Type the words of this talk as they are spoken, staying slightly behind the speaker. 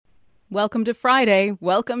Welcome to Friday.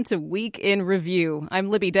 Welcome to Week in Review. I'm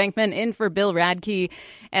Libby Dankman in for Bill Radke,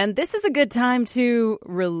 and this is a good time to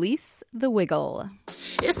release the wiggle.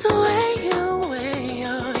 It's the way you weigh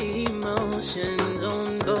your emotions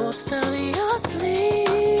on both of your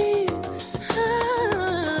sleeves.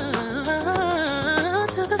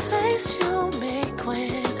 To the face you make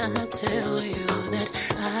when I tell you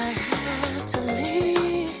that I had to leave.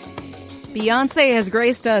 Beyonce has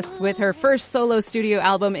graced us with her first solo studio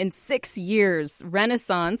album in 6 years,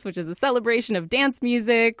 Renaissance, which is a celebration of dance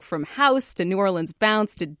music from house to New Orleans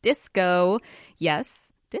bounce to disco.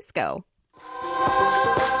 Yes, disco.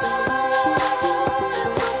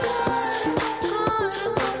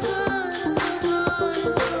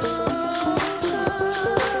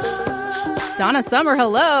 Donna Summer,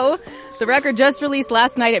 hello. The record just released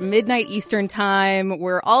last night at midnight Eastern Time.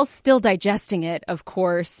 We're all still digesting it, of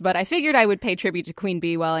course, but I figured I would pay tribute to Queen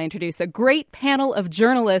Bee while I introduce a great panel of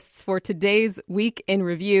journalists for today's Week in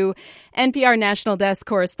Review. NPR National Desk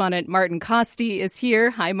correspondent Martin Costi is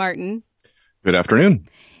here. Hi, Martin. Good afternoon.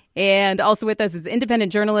 And also with us is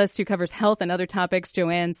independent journalist who covers health and other topics,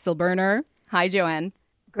 Joanne Silberner. Hi, Joanne.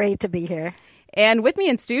 Great to be here. And with me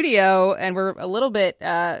in studio, and we're a little bit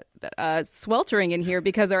sweltering in here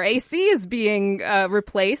because our AC is being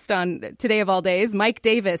replaced on today of all days, Mike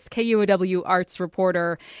Davis, KUOW arts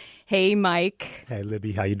reporter. Hey, Mike. Hey,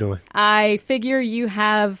 Libby. How you doing? I figure you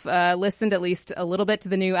have listened at least a little bit to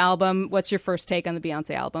the new album. What's your first take on the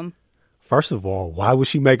Beyonce album? First of all, why would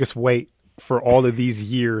she make us wait for all of these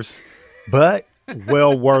years? But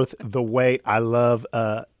well worth the wait. I love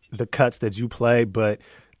the cuts that you play, but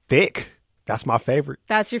thick. That's my favorite.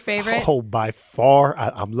 That's your favorite? Oh, by far.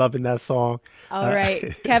 I'm loving that song. All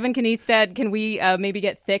right. Kevin Kniested, can we maybe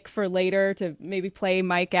get thick for later to maybe play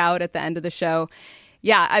Mike out at the end of the show?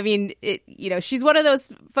 Yeah, I mean, she's one of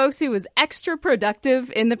those folks who was extra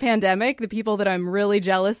productive in the pandemic, the people that I'm really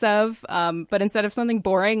jealous of. But instead of something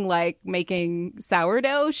boring like making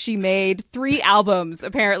sourdough, she made 3 albums,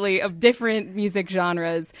 apparently, of different music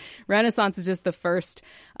genres. Renaissance is just the first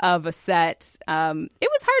of a set. It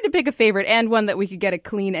was hard to pick a favorite and one that we could get a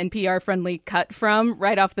clean NPR-friendly cut from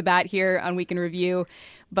right off the bat here on Week in Review.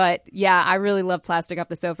 But yeah, I really love Plastic Off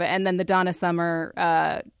the Sofa. And then the Donna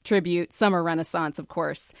Summer tribute, Summer Renaissance, of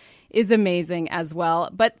course, is amazing as well.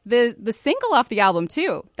 But the single off the album,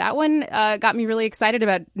 too, that one got me really excited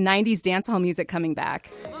about 90s dancehall music coming back.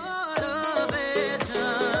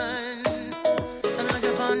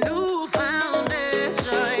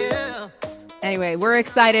 Anyway, we're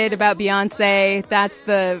excited about Beyonce. That's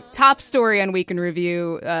the top story on Week in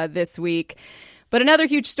Review this week. But another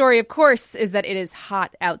huge story, of course, is that it is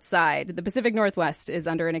hot outside. The Pacific Northwest is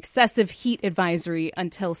under an excessive heat advisory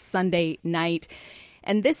until Sunday night.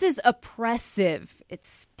 And this is oppressive. It's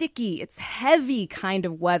sticky. It's heavy kind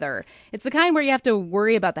of weather. It's the kind where you have to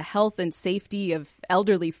worry about the health and safety of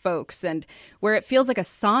elderly folks and where it feels like a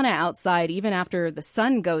sauna outside even after the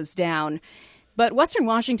sun goes down. But Western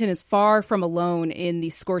Washington is far from alone in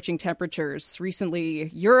these scorching temperatures. Recently,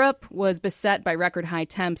 Europe was beset by record-high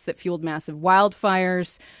temps that fueled massive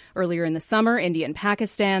wildfires. Earlier in the summer, India and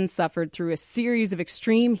Pakistan suffered through a series of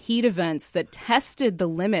extreme heat events that tested the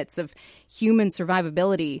limits of human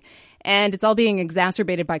survivability. And it's all being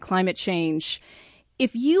exacerbated by climate change.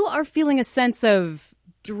 If you are feeling a sense of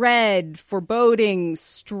dread, foreboding,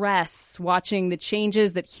 stress, watching the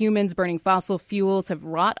changes that humans burning fossil fuels have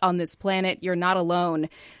wrought on this planet, you're not alone.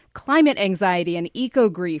 Climate anxiety and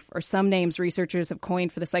eco-grief are some names researchers have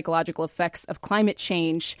coined for the psychological effects of climate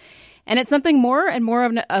change. And it's something more and more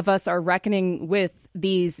of us are reckoning with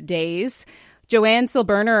these days. Joanne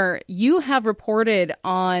Silberner, you have reported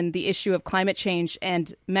on the issue of climate change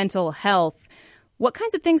and mental health. What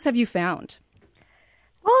kinds of things have you found?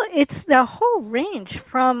 Well, it's the whole range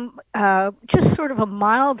from just sort of a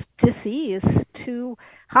mild disease to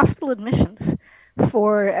hospital admissions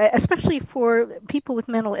especially for people with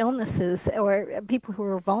mental illnesses or people who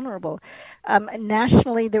are vulnerable.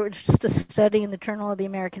 Nationally, there was just a study in the Journal of the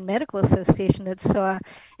American Medical Association that saw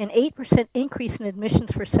an 8% increase in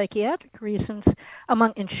admissions for psychiatric reasons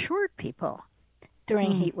among insured people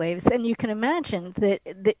during heat waves, and you can imagine that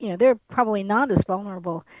they're probably not as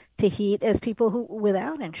vulnerable to heat as people who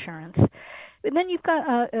without insurance. And then you've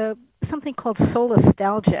got something called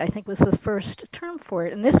solastalgia, I think was the first term for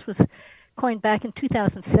it, and this was coined back in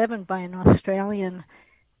 2007 by an Australian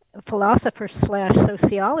philosopher /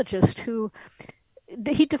 sociologist who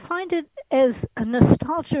he defined it as a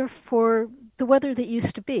nostalgia for the weather that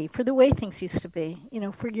used to be, for the way things used to be,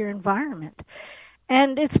 for your environment.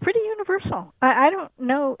 And it's pretty universal. I don't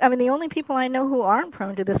know. I mean, the only people I know who aren't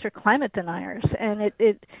prone to this are climate deniers. And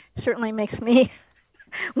it certainly makes me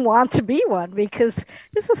want to be one, because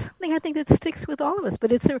this is something I think that sticks with all of us.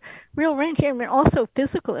 But it's a real range. I mean, also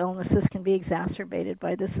physical illnesses can be exacerbated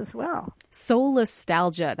by this as well.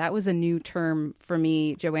 Solastalgia, that was a new term for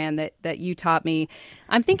me, Joanne, that you taught me.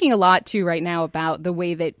 I'm thinking a lot, too, right now about the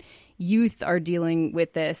way that youth are dealing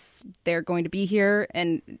with this. They're going to be here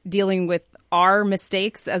and dealing with our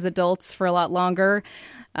mistakes as adults for a lot longer.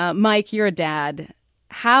 Mike, you're a dad.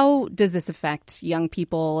 How does this affect young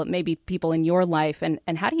people, maybe people in your life, and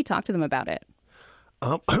how do you talk to them about it?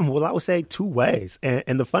 Well, I would say two ways.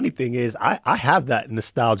 And the funny thing is, I have that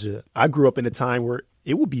nostalgia. I grew up in a time where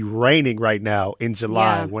it would be raining right now in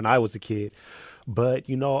July when I was a kid. But,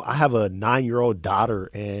 I have a 9-year-old daughter,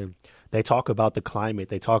 and they talk about the climate.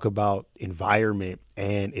 They talk about environment,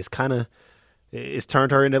 and it's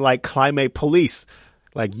turned her into like climate police.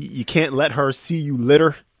 Like you can't let her see you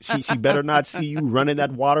litter. She better not see you run in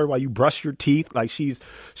that water while you brush your teeth. Like she's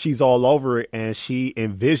all over it, and she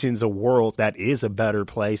envisions a world that is a better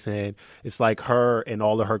place. And it's like her and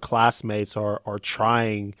all of her classmates are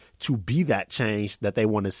trying to be that change that they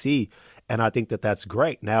want to see. And I think that that's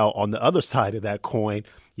great. Now, on the other side of that coin,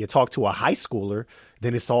 you talk to a high schooler,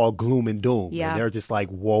 then it's all gloom and doom. Yeah. And they're just like,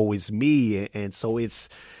 woe is me. And so it's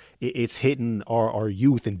hitting our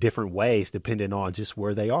youth in different ways depending on just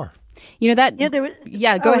where they are. Go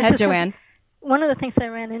ahead, Joanne. One of the things I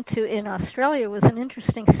ran into in Australia was an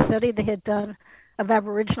interesting study they had done of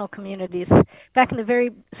Aboriginal communities back in the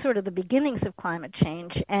very sort of the beginnings of climate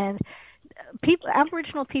change. And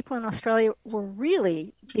Aboriginal people in Australia were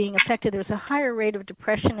really being affected. There was a higher rate of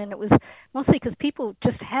depression, and it was mostly because people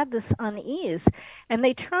just had this unease. And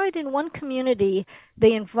they tried in one community,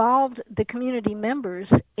 they involved the community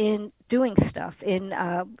members in doing stuff.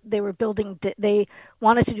 They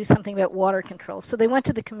wanted to do something about water control. So they went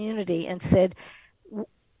to the community and said,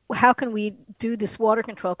 how can we do this water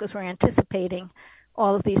control, because we're anticipating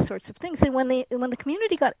all of these sorts of things. And when the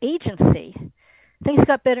community got agency, things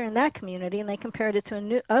got better in that community, and they compared it to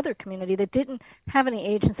a other community that didn't have any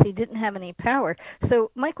agency, didn't have any power.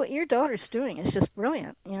 So, Mike, what your daughter's doing is just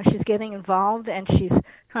brilliant. She's getting involved, and she's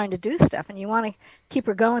trying to do stuff, and you want to keep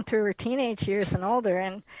her going through her teenage years and older,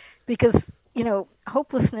 and because,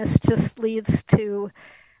 hopelessness just leads to,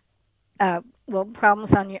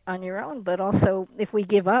 problems on your own, but also if we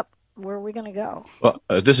give up, where are we going to go? Well,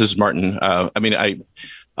 this is Martin. I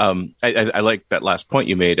like that last point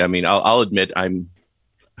you made. I mean, I'll admit I'm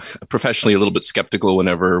professionally a little bit skeptical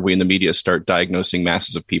whenever we in the media start diagnosing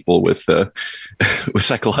masses of people with with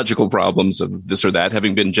psychological problems of this or that.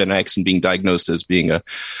 Having been Gen X and being diagnosed as being a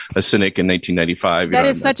cynic in 1995, that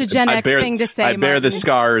is such a Gen X thing to say. I bear the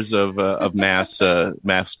scars of mass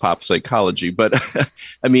pop psychology, but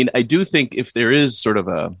I mean, I do think if there is sort of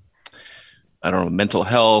a mental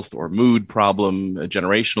health or mood problem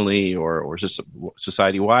generationally or just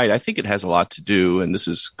society-wide, I think it has a lot to do, and this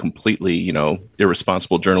is completely,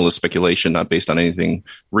 irresponsible journalist speculation, not based on anything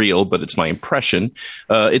real, but it's my impression.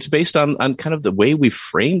 It's based on kind of the way we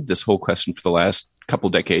framed this whole question for the last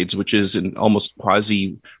couple decades, which is in almost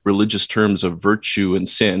quasi-religious terms of virtue and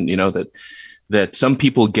sin, that some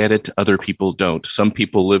people get it, other people don't. Some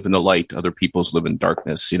people live in the light, other people live in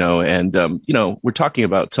darkness, and, we're talking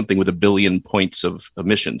about something with 1 billion points of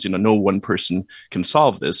emissions. No one person can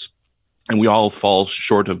solve this, and we all fall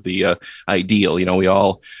short of the ideal. We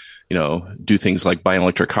all, do things like buy an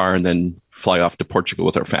electric car and then fly off to Portugal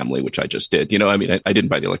with our family, which I just did. I didn't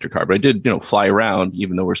buy the electric car, but I did, fly around,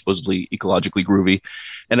 even though we're supposedly ecologically groovy.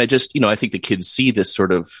 And I just, I think the kids see this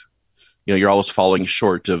sort of, you're always falling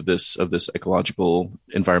short of this ecological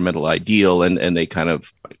environmental ideal. And they kind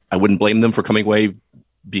of, I wouldn't blame them for coming away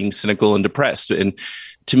being cynical and depressed. And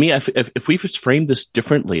to me, if we just frame this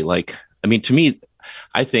differently, to me,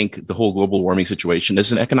 I think the whole global warming situation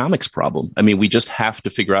is an economics problem. I mean, we just have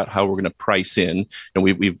to figure out how we're going to price in. And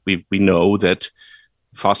we know that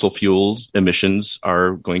fossil fuels emissions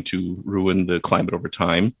are going to ruin the climate over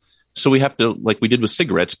time. So we have to, like we did with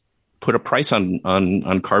cigarettes, put a price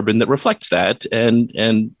on carbon that reflects that. And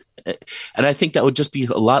I think that would just be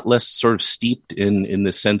a lot less sort of steeped in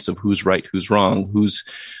the sense of who's right, who's wrong,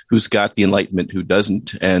 who's got the enlightenment, who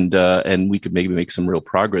doesn't. And we could maybe make some real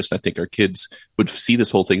progress. And I think our kids would see this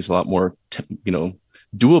whole thing as a lot more,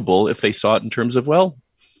 doable if they saw it in terms of,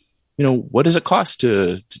 what does it cost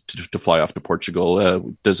to fly off to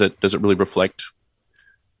Portugal? Does it really reflect,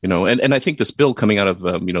 and I think this bill coming out of,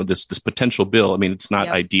 this potential bill, I mean, it's not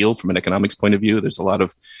ideal from an economics point of view. There's a lot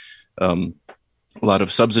of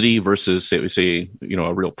subsidy versus say,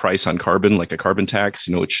 a real price on carbon, like a carbon tax,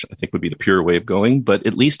 which I think would be the pure way of going. But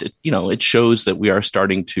at least it shows that we are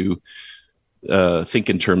starting to think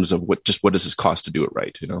in terms of what does this cost to do it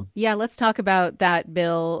right, you know? Yeah, let's talk about that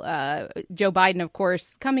bill. Joe Biden, of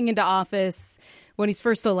course, coming into office when he's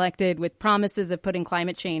first elected with promises of putting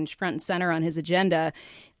climate change front and center on his agenda.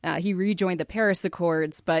 He rejoined the Paris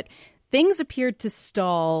Accords, but things appeared to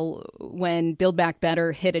stall when Build Back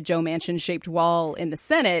Better hit a Joe Manchin-shaped wall in the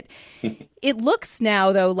Senate. It looks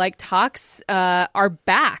now, though, like talks are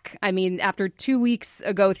back. I mean, after 2 weeks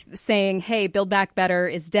ago saying, hey, Build Back Better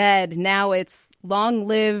is dead, now it's long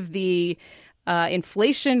live the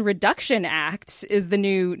Inflation Reduction Act is the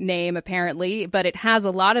new name, apparently, but it has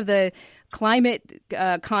a lot of the climate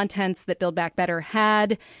contents that Build Back Better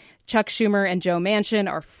had. Chuck Schumer and Joe Manchin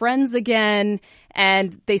are friends again,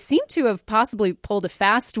 and they seem to have possibly pulled a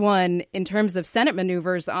fast one in terms of Senate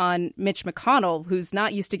maneuvers on Mitch McConnell, who's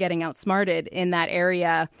not used to getting outsmarted in that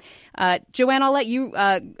area. Joanne, I'll let you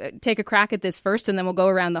take a crack at this first, and then we'll go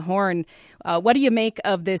around the horn. What do you make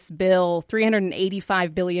of this bill,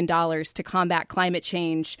 $385 billion to combat climate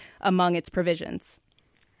change among its provisions?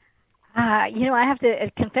 I have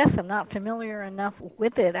to confess I'm not familiar enough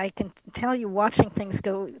with it. I can tell you, watching things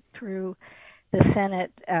go through the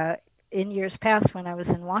Senate in years past when I was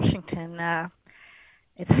in Washington,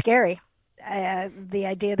 it's scary. The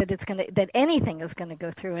idea that that anything is going to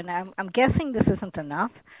go through, and I'm guessing this isn't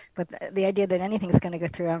enough, but the idea that anything is going to go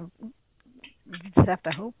through, you just have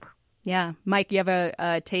to hope. Yeah. Mike, you have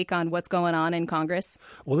a take on what's going on in Congress?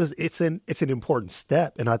 Well, it's an important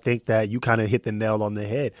step, and I think that you kind of hit the nail on the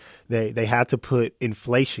head. They had to put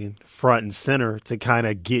inflation front and center to kind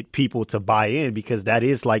of get people to buy in, because that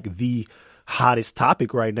is like the hottest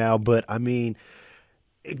topic right now. But I mean,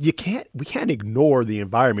 we can't ignore the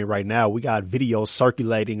environment right now. We got videos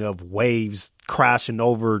circulating of waves crashing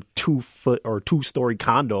over 2-foot or 2-story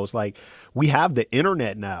condos. Like, we have the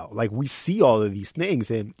internet now. Like, we see all of these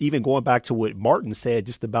things. And even going back to what Martin said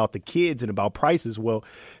just about the kids and about prices, well,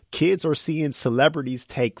 kids are seeing celebrities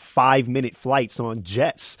take 5-minute flights on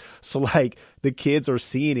jets. So like, the kids are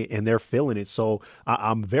seeing it and they're feeling it. So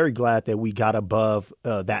I'm very glad that we got above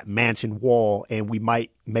that Manchin wall, and we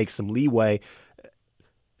might make some leeway.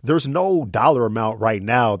 There's no dollar amount right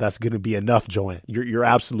now that's going to be enough, Joanne. You're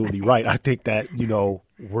absolutely right. I think that,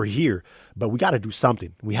 we're here, but we got to do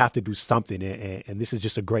something. We have to do something, and this is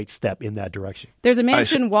just a great step in that direction. There's a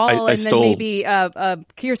Manchin wall, and then maybe a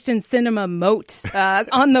Kyrsten Sinema moat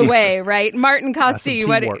on the way, right? Martin Costi,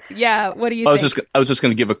 what do you think? I was just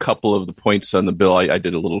going to give a couple of the points on the bill. I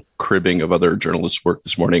did a little cribbing of other journalists' work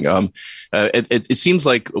this morning. It seems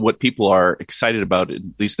like what people are excited about, at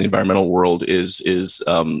least in the environmental world, is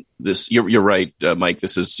this. You're right, Mike.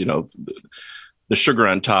 This is the sugar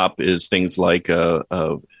on top is things like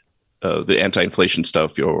the anti-inflation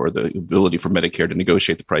stuff, or the ability for Medicare to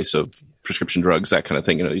negotiate the price of prescription drugs, that kind of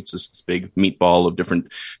thing. It's this big meatball of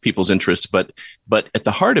different people's interests. But at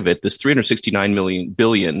the heart of it, this $369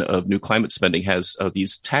 billion of new climate spending has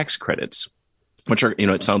these tax credits, which are,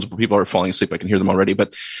 it sounds people are falling asleep. I can hear them already.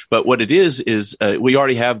 But what it is we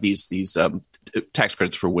already have these tax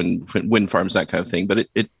credits for wind farms, that kind of thing. But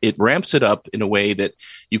it ramps it up in a way that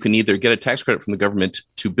you can either get a tax credit from the government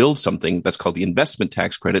to build something that's called the investment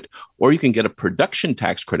tax credit, or you can get a production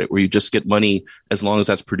tax credit where you just get money as long as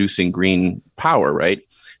that's producing green power, right?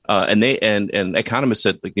 And economists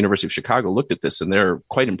at the University of Chicago looked at this, and they're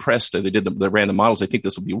quite impressed. They ran the models. I think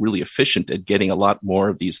this will be really efficient at getting a lot more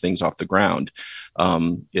of these things off the ground. Up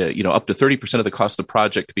to 30% of the cost of the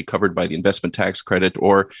project to be covered by the investment tax credit,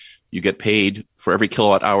 or you get paid for every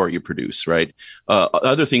kilowatt hour you produce, right?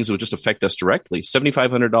 Other things that would just affect us directly: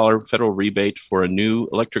 $7,500 federal rebate for a new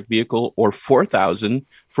electric vehicle, or $4,000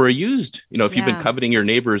 for a used. If you've been coveting your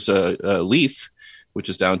neighbor's Leaf, which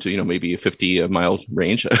is down to maybe a 50-mile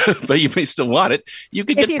range, but you may still want it. You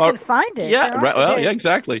could can find it. Yeah, right. Well, yeah,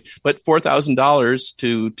 exactly. But $4,000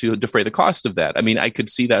 to defray the cost of that. I mean, I could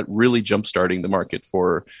see that really jump-starting the market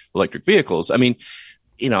for electric vehicles. I mean,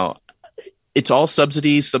 it's all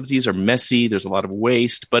subsidies. Subsidies are messy. There's a lot of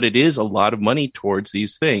waste, but it is a lot of money towards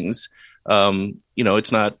these things.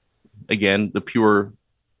 It's not, again, the pure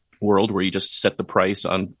world where you just set the price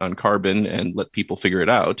on carbon and let people figure it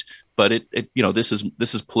out. But this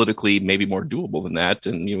is politically maybe more doable than that,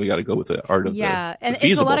 and we got to go with the art of and the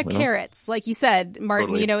feasible, it's a lot of carrots, like you said, Martin.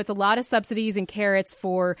 Totally. It's a lot of subsidies and carrots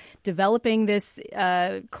for developing this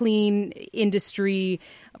clean industry,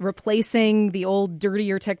 replacing the old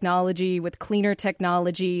dirtier technology with cleaner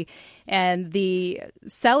technology. And the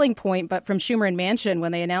selling point, but from Schumer and Manchin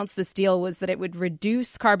when they announced this deal, was that it would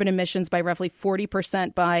reduce carbon emissions by roughly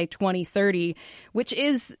 40% by 2030, which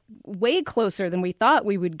is way closer than we thought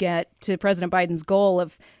we would get get to President Biden's goal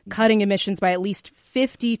of cutting emissions by at least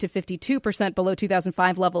 50 to 52% below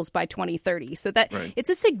 2005 levels by 2030. So that it's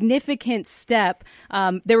a significant step.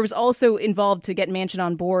 There was also involved to get Manchin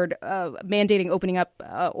on board, mandating opening up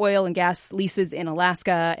oil and gas leases in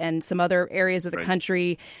Alaska and some other areas of the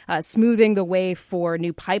country, smoothing the way for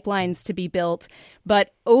new pipelines to be built.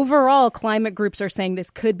 But overall, climate groups are saying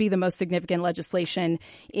this could be the most significant legislation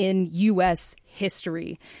in U.S.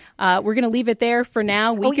 history. We're going to leave it there for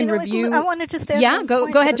now. We can review. I want to just add one go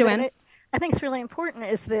point ahead, Joanne. I think it's really important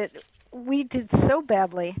is that we did so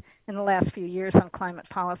badly in the last few years on climate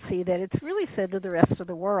policy that it's really said to the rest of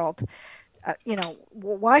the world,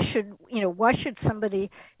 why should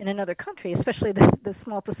somebody in another country, especially the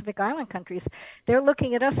small Pacific Island countries, they're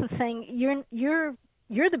looking at us and saying,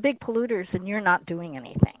 you're the big polluters and you're not doing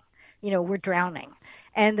anything. We're drowning.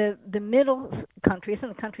 And the middle countries and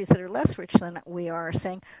the countries that are less rich than we are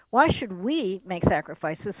saying, why should we make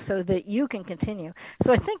sacrifices so that you can continue?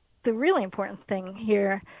 So I think the really important thing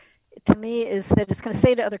here to me is that it's going to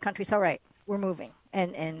say to other countries, all right, we're moving.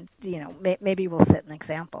 And maybe we'll set an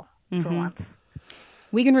example for once.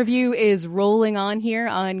 Week in Review is rolling on here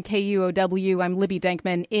on KUOW. I'm Libby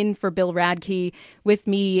Denkman in for Bill Radke. With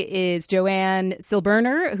me is Joanne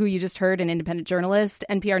Silberner, who you just heard, an independent journalist,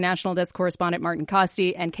 NPR National Desk correspondent Martin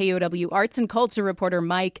Costi, and KUOW arts and culture reporter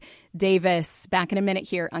Mike Davis. Back in a minute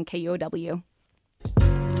here on KUOW.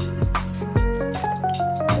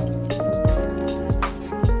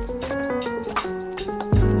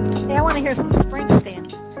 Hey, I want to hear some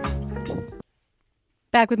Springsteen.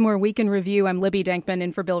 Back with more Week in Review. I'm Libby Denkman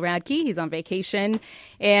in for Bill Radke. He's on vacation.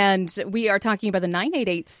 And we are talking about the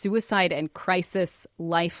 988 Suicide and Crisis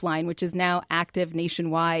Lifeline, which is now active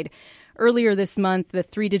nationwide. Earlier this month, the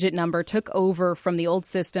 3-digit number took over from the old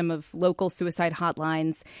system of local suicide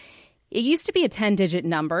hotlines. It used to be a 10-digit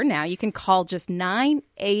number. Now you can call just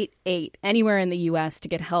 988 anywhere in the U.S. to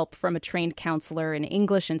get help from a trained counselor in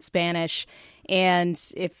English and Spanish. And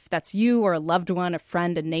if that's you or a loved one, a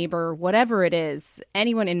friend, a neighbor, whatever it is,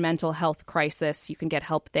 anyone in mental health crisis, you can get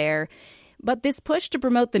help there. But this push to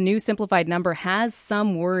promote the new simplified number has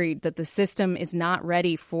some worried that the system is not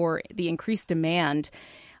ready for the increased demand.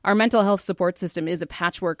 Our mental health support system is a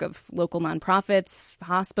patchwork of local nonprofits,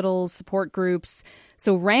 hospitals, support groups.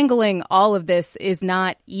 So wrangling all of this is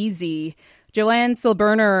not easy. Joanne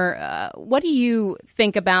Silberner, what do you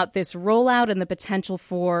think about this rollout and the potential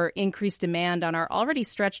for increased demand on our already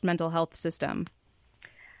stretched mental health system?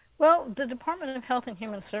 Well, the Department of Health and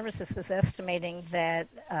Human Services is estimating that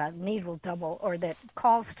need will double, or that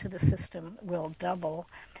calls to the system will double.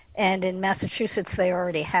 And in Massachusetts, they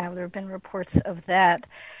already have. There have been reports of that.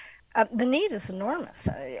 The need is enormous.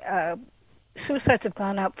 Suicides have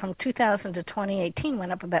gone up from 2000 to 2018,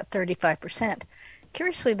 went up about 35%.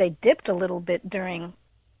 Curiously, they dipped a little bit during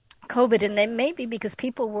COVID, and they may be because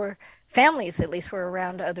families at least were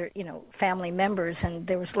around other, family members, and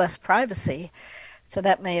there was less privacy. So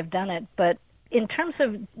that may have done it. But in terms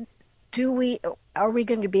of are we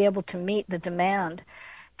going to be able to meet the demand?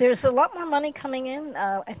 There's a lot more money coming in.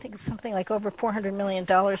 I think it's something like over $400 million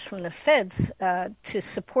from the feds to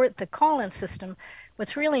support the call-in system.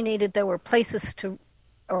 What's really needed, though, are places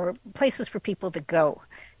for people to go.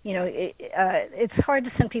 It's hard to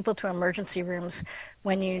send people to emergency rooms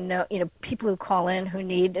when people who call in who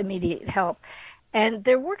need immediate help. And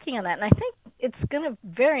they're working on that. And I think it's going to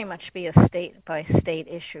very much be a state-by-state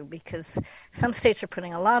issue because some states are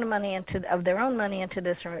putting a lot of money of their own money into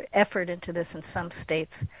this or effort into this, and some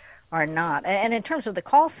states are not. And in terms of the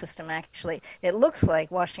call system, actually, it looks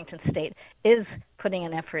like Washington State is putting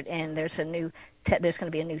an effort in. There's going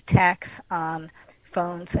to be a new tax on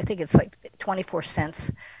phones. I think it's like 24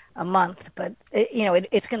 cents a month, but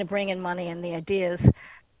it's going to bring in money, and the idea is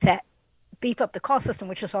to beef up the call system,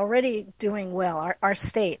 which is already doing well. Our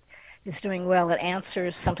state is doing well. It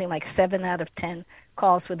answers something like 7 out of 10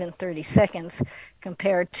 calls within 30 seconds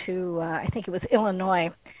compared to, I think it was Illinois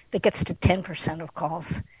that gets to 10% of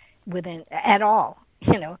calls at all.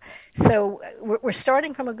 So we're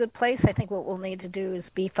starting from a good place. I think what we'll need to do is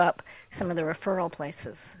beef up some of the referral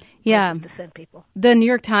places to send people. The New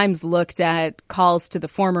York Times looked at calls to the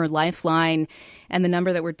former Lifeline and the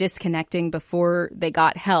number that were disconnecting before they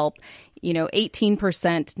got help.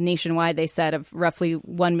 18% nationwide, they said, of roughly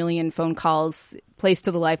 1 million phone calls placed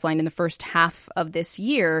to the Lifeline in the first half of this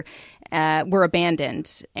year were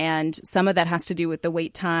abandoned. And some of that has to do with the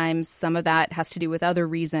wait times. Some of that has to do with other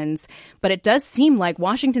reasons. But it does seem like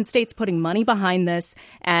Washington State's putting money behind this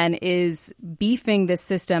and is beefing this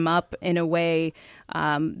system up in a way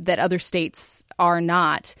that other states are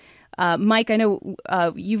not. Mike, I know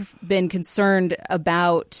you've been concerned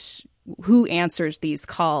about who answers these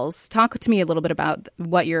calls. Talk to me a little bit about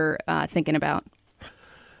what you're thinking about.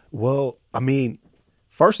 Well, I mean,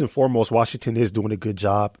 first and foremost, Washington is doing a good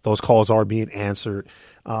job. Those calls are being answered.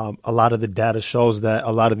 A lot of the data shows that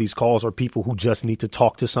a lot of these calls are people who just need to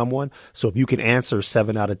talk to someone. So if you can answer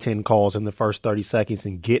 7 out of 10 calls in the first 30 seconds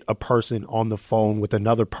and get a person on the phone with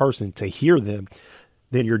another person to hear them,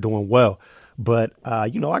 then you're doing well. But, I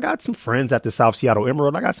got some friends at the South Seattle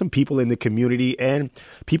Emerald. I got some people in the community, and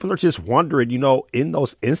people are just wondering, in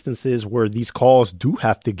those instances where these calls do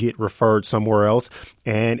have to get referred somewhere else,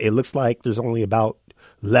 and it looks like there's only about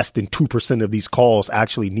less than 2% of these calls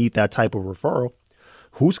actually need that type of referral.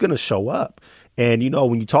 Who's going to show up? And,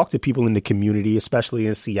 when you talk to people in the community, especially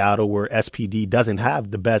in Seattle, where SPD doesn't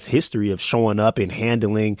have the best history of showing up and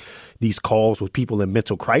handling these calls with people in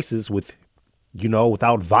mental crisis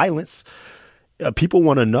without violence, people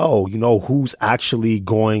want to know, who's actually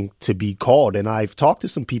going to be called. And I've talked to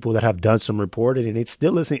some people that have done some reporting, and it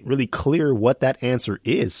still isn't really clear what that answer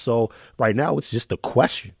is. So right now, it's just a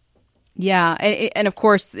question. Yeah. And of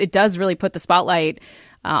course, it does really put the spotlight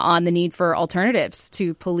on the need for alternatives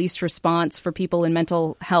to police response for people in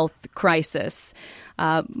mental health crisis.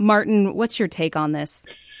 Martin, what's your take on this?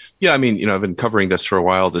 Yeah, I mean, I've been covering this for a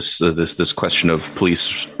while. This question of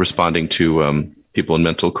police responding to people in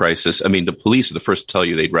mental crisis. I mean, the police are the first to tell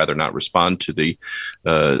you they'd rather not respond to the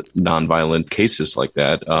nonviolent cases like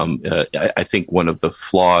that. I think one of the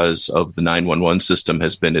flaws of the 911 system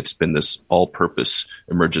has been it's been this all-purpose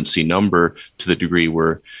emergency number to the degree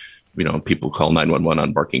where people call 911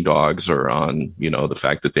 on barking dogs or on, the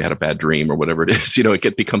fact that they had a bad dream or whatever it is.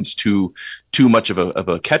 It becomes too much of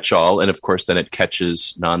a catch-all. And of course, then it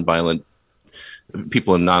catches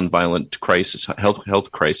people in nonviolent crisis,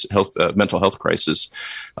 mental health crisis.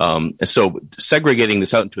 And so segregating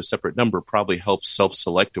this out into a separate number probably helps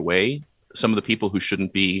self-select away some of the people who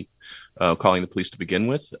shouldn't be calling the police to begin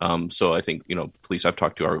with. So I think, police I've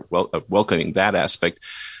talked to are welcoming that aspect.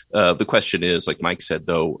 The question is, like Mike said,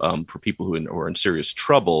 though, for people who are in serious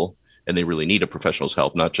trouble and they really need a professional's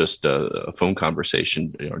help, not just a phone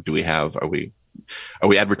conversation, are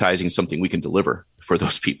we advertising something we can deliver for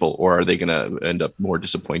those people, or are they going to end up more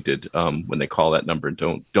disappointed when they call that number and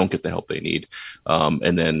don't get the help they need?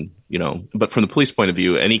 And then, but from the police point of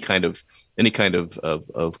view, any kind of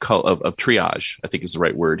triage, I think is the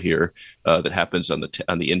right word here, that happens on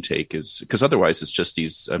the intake is because otherwise it's just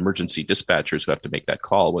these emergency dispatchers who have to make that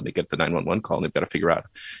call when they get the 911 call, and they've got to figure out,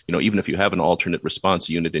 even if you have an alternate response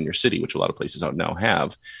unit in your city, which a lot of places out now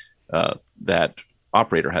have, that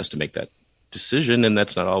operator has to make that decision, and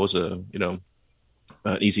that's not always an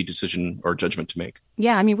easy decision or judgment to make.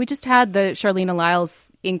 Yeah, I mean, we just had the Charlene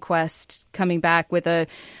Lyles inquest coming back with a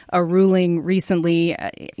ruling recently.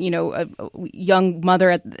 A young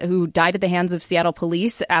mother who died at the hands of Seattle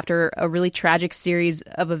police after a really tragic series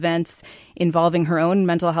of events involving her own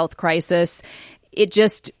mental health crisis. It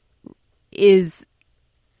just is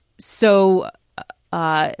so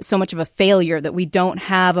much of a failure that we don't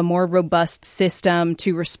have a more robust system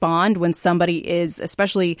to respond when somebody is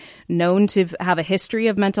especially known to have a history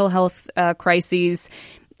of mental health crises.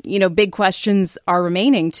 Big questions are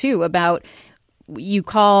remaining too about you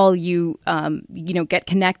call, get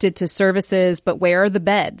connected to services, but where are the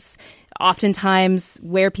beds? Oftentimes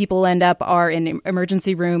where people end up are in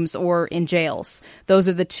emergency rooms or in jails. Those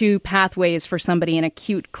are the two pathways for somebody in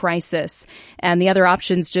acute crisis. And the other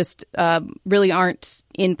options just really aren't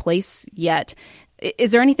in place yet.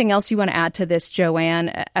 Is there anything else you want to add to this, Joanne,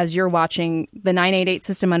 as you're watching the 988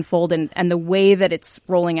 system unfold and the way that it's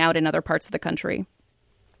rolling out in other parts of the country?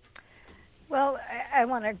 Well, I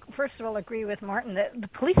want to, first of all, agree with Martin that the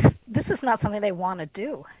police, this is not something they want to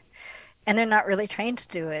do. And they're not really trained to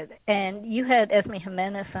do it. And you had Esme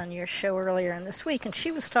Jimenez on your show earlier in this week, and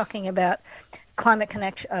she was talking about climate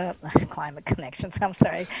connections. I'm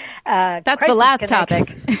sorry. That's the last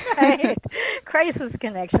topic. Right? Crisis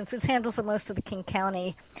Connections, which handles most of the King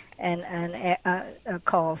County and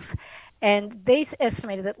calls. And they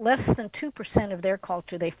estimated that less than 2% of their calls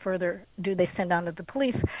do they send on to the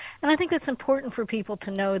police. And I think it's important for people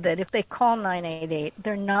to know that if they call 988,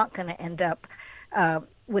 they're not going to end up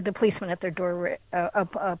with the policeman at their door,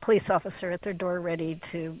 a police officer at their door, ready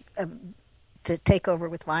to take over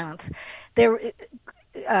with violence.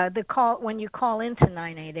 The call, when you call into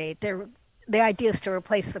 988, the idea is to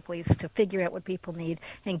replace the police, to figure out what people need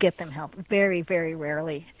and get them help. Very, very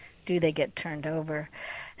rarely do they get turned over.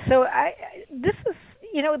 So this is,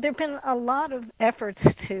 there have been a lot of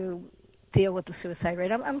efforts to deal with the suicide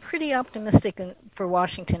rate. I'm pretty optimistic for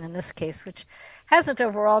Washington in this case, which hasn't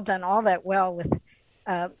overall done all that well with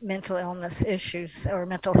mental illness issues or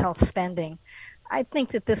mental health spending. I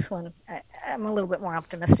think that this one, I'm a little bit more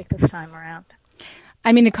optimistic this time around.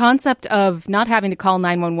 I mean, the concept of not having to call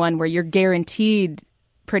 911 where you're guaranteed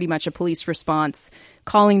pretty much a police response,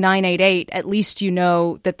 calling 988, at least you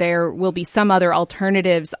know that there will be some other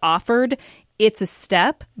alternatives offered. It's a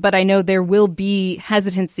step, but I know there will be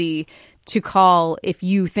hesitancy to call if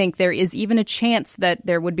you think there is even a chance that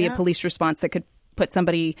there would be a police response that could put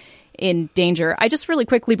somebody in danger. I just really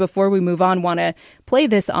quickly, before we move on, want to play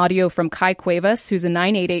this audio from Kai Cuevas, who's a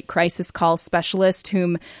 988 crisis call specialist,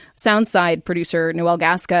 whom Soundside producer Noel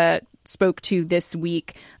Gasca spoke to this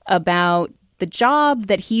week about the job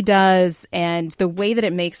that he does and the way that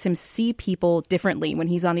it makes him see people differently when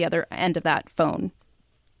he's on the other end of that phone.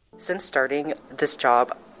 Since starting this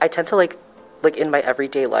job, I tend to like in my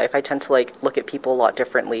everyday life, I tend to look at people a lot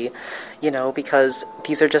differently, because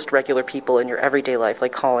these are just regular people in your everyday life,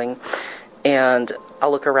 calling. And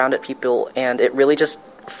I'll look around at people, and it really just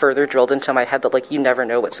further drilled into my head that you never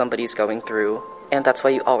know what somebody's going through. And that's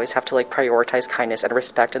why you always have to prioritize kindness and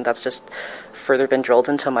respect. And that's just further been drilled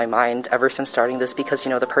into my mind ever since starting this, because,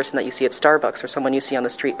 the person that you see at Starbucks or someone you see on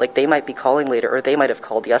the street, they might be calling later, or they might have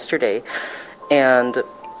called yesterday. And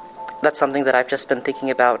that's something that I've just been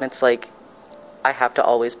thinking about. And it's I have to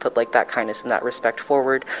always put that kindness and that respect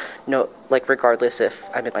forward, regardless if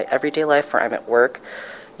I'm in my everyday life or I'm at work,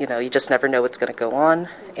 you just never know what's going to go on,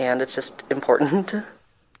 and it's just important.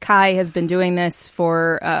 Kai has been doing this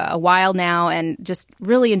for a while now, and just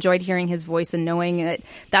really enjoyed hearing his voice and knowing that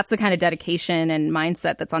that's the kind of dedication and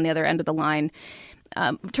mindset that's on the other end of the line.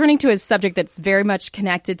 Turning to a subject that's very much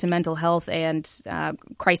connected to mental health and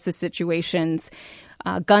crisis situations,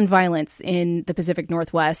 gun violence in the Pacific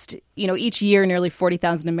Northwest. Each year, nearly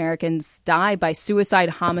 40,000 Americans die by suicide,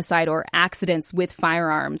 homicide, or accidents with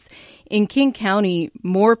firearms. In King County,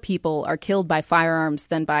 more people are killed by firearms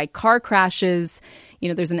than by car crashes.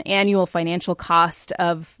 There's an annual financial cost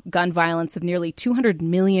of gun violence of nearly $200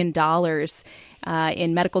 million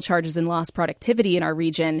in medical charges and lost productivity in our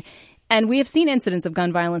region. And we have seen incidents of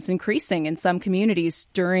gun violence increasing in some communities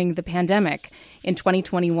during the pandemic. In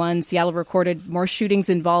 2021, Seattle recorded more shootings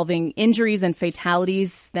involving injuries and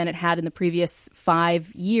fatalities than it had in the previous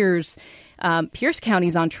 5 years. Pierce County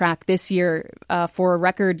is on track this year for a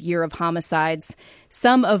record year of homicides.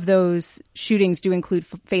 Some of those shootings do include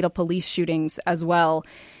fatal police shootings as well.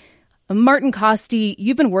 Martin Costi,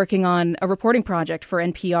 you've been working on a reporting project for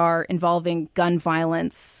NPR involving gun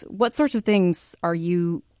violence. What sorts of things are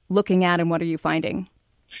you looking at, and what are you finding?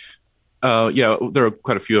 Yeah, there are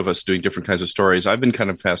quite a few of us doing different kinds of stories. I've been kind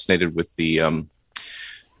of fascinated with the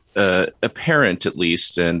apparent, at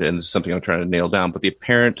least, and this is something I'm trying to nail down, but the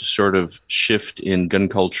apparent sort of shift in gun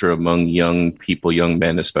culture among young people, young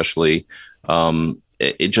men especially.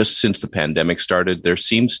 It just since the pandemic started, there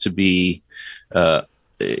seems to be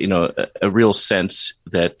a real sense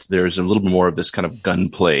that there's a little bit more of this kind of gun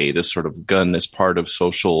play, this sort of gun as part of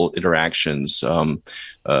social interactions,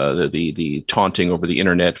 the taunting over the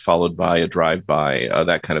internet followed by a drive-by,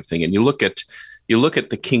 that kind of thing. And you look at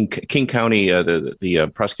the King County,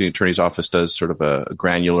 the prosecuting attorney's office does sort of a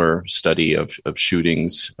granular study of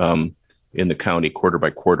shootings in the county quarter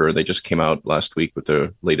by quarter. They just came out last week with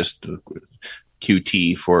the latest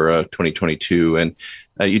QT for 2022, and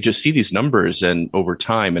you just see these numbers and over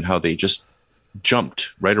time and how they just jumped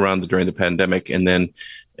right around during the pandemic, and then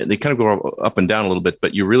they kind of go up and down a little bit.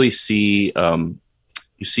 But you really see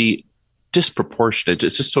disproportionate.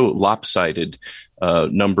 It's just so lopsided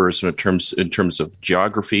numbers in terms of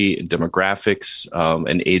geography and demographics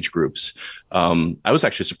and age groups. I was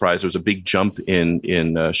actually surprised there was a big jump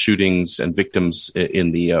in shootings and victims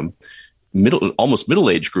in the almost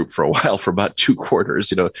middle-age group for a while, for about 2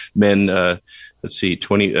 quarters. Men,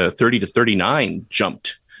 30 to 39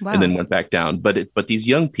 jumped. Wow. And then went back down. But these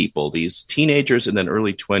young people, these teenagers and then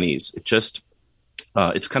early 20s,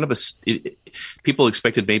 it's kind of people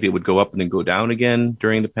expected maybe it would go up and then go down again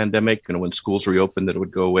during the pandemic, when schools reopened, that it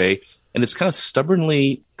would go away. And it's kind of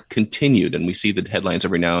stubbornly continued. And we see the headlines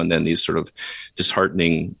every now and then, these sort of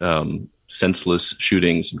disheartening, senseless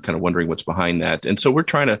shootings, and kind of wondering what's behind that. And so we're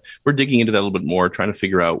digging into that a little bit more, trying to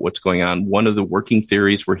figure out what's going on. One of the working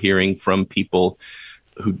theories we're hearing from people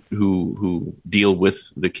who deal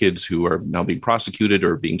with the kids who are now being prosecuted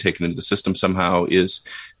or being taken into the system somehow is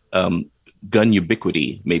gun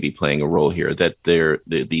ubiquity may be playing a role here, that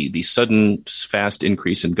the sudden fast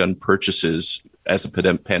increase in gun purchases as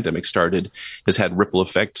the pandemic started has had ripple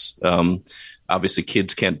effects. Obviously,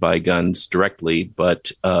 kids can't buy guns directly,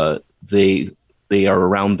 but they are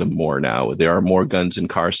around them more now. There are more guns in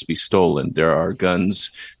cars to be stolen. There are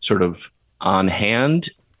guns sort of on hand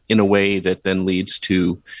in a way that then leads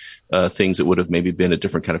to things that would have maybe been a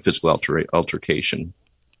different kind of physical altercation.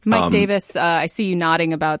 Mike Davis, I see you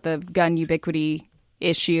nodding about the gun ubiquity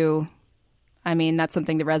issue. I mean, that's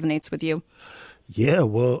something that resonates with you. Yeah,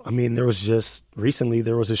 well, I mean, there was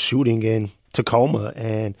a shooting in Tacoma,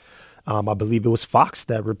 and I believe it was Fox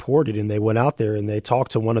that reported, and they went out there and they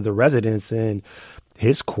talked to one of the residents, and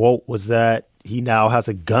his quote was that he now has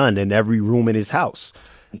a gun in every room in his house.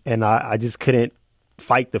 And I just couldn't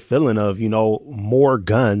fight the feeling of, more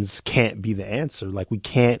guns can't be the answer. Like, we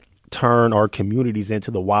can't turn our communities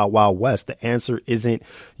into the wild, wild west. The answer isn't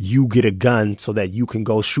you get a gun so that you can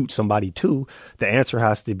go shoot somebody too. The answer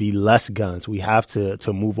has to be less guns. We have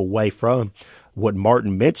to move away from what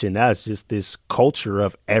Martin mentioned. That's just this culture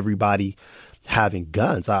of everybody having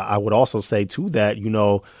guns. I would also say too that,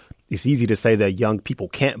 it's easy to say that young people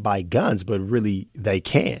can't buy guns, but really they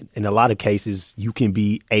can. In a lot of cases, you can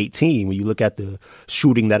be 18. When you look at the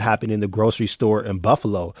shooting that happened in the grocery store in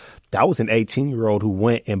Buffalo, that was an 18-year-old who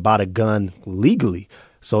went and bought a gun legally.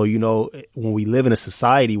 So, when we live in a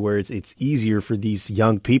society where it's easier for these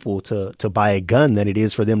young people to buy a gun than it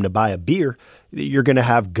is for them to buy a beer, you're going to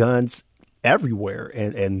have guns everywhere.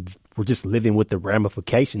 And we're just living with the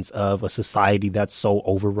ramifications of a society that's so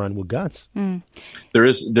overrun with guns. Mm. There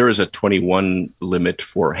is a 21 limit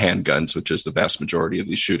for handguns, which is the vast majority of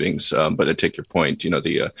these shootings. But I take your point, and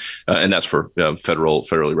that's for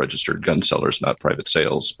federally registered gun sellers, not private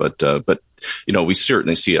sales. But we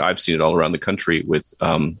certainly see it. I've seen it all around the country with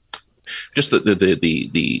just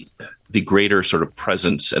the greater sort of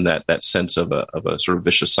presence and that sense of a sort of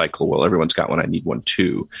vicious cycle. Well, everyone's got one, I need one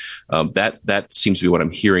too. That seems to be what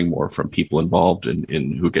I'm hearing more from people involved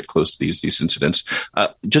in who get close to these incidents.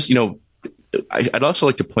 I'd also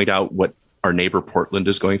like to point out what our neighbor Portland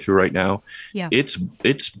is going through right now. Yeah. It's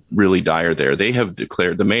really dire there.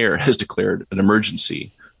 The mayor has declared an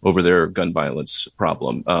emergency over their gun violence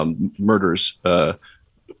problem. Murders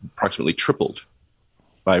approximately tripled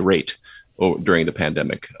by rate during the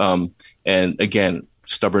pandemic. And again,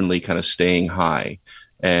 stubbornly kind of staying high.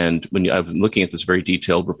 And when I've been looking at this very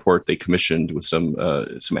detailed report they commissioned with some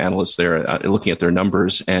analysts there, looking at their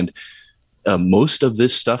numbers, and most of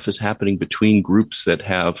this stuff is happening between groups that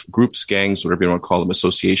have gangs, whatever you want to call them,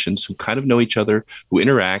 associations, who kind of know each other, who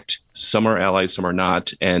interact. Some are allies, some are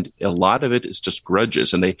not. And a lot of it is just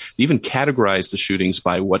grudges. And they even categorize the shootings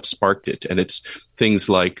by what sparked it. And it's things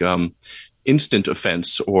like instant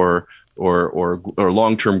offense or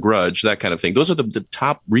long-term grudge, that kind of thing. Those are the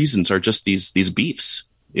top reasons, are just these beefs,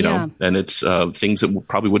 and it's things that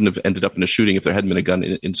probably wouldn't have ended up in a shooting if there hadn't been a gun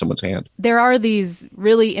in someone's hand. There are these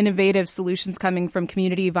really innovative solutions coming from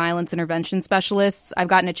community violence intervention specialists. I've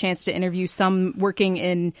gotten a chance to interview some working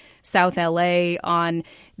in South LA on,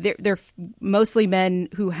 they're mostly men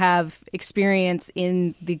who have experience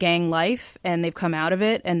in the gang life and they've come out of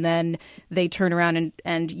it, and then they turn around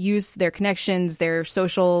and use their connections, their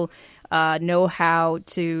social know-how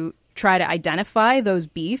to try to identify those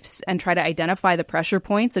beefs and try to identify the pressure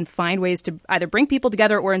points and find ways to either bring people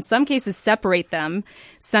together or in some cases separate them,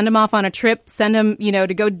 send them off on a trip, send them,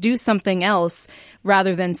 to go do something else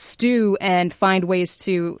rather than stew and find ways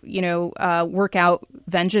to, work out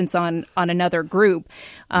vengeance on another group.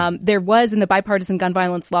 There was in the bipartisan gun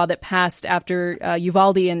violence law that passed after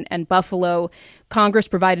Uvalde and Buffalo, Congress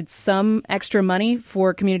provided some extra money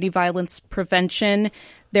for community violence prevention.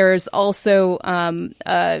 There's also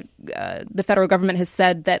the federal government has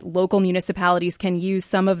said that local municipalities can use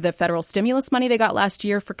some of the federal stimulus money they got last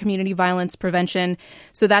year for community violence prevention.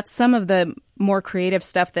 So that's some of the more creative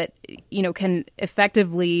stuff that, can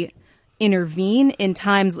effectively intervene in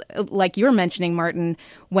times like you're mentioning, Martin,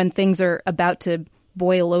 when things are about to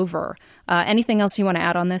boil over. Anything else you want to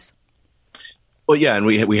add on this? Well, yeah, and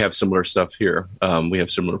we have similar stuff here. We have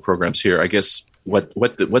similar programs here. I guess what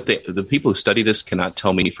the people who study this cannot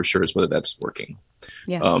tell me for sure is whether that's working.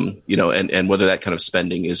 Yeah. And whether that kind of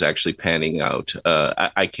spending is actually panning out.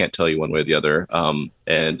 I can't tell you one way or the other.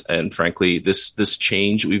 And frankly, this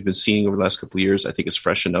change we've been seeing over the last couple of years, I think is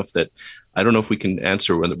fresh enough that I don't know if we can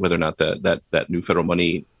answer whether or not that new federal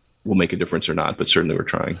money will make a difference or not. But certainly we're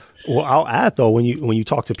trying. Well, I'll add though, when you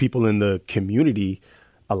talk to people in the community,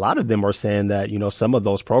 a lot of them are saying that, some of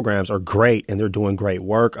those programs are great and they're doing great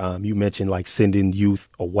work. You mentioned like sending youth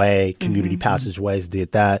away, community passageways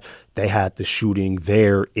did that. They had the shooting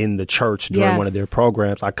there in the church during one of their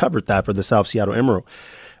programs. I covered that for the South Seattle Emerald.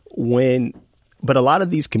 When But a lot of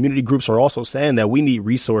these community groups are also saying that we need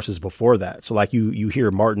resources before that. So like you hear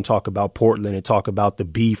Martin talk about Portland and talk about the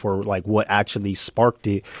beef or like what actually sparked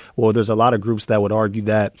it. Well, there's a lot of groups that would argue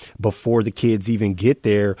that before the kids even get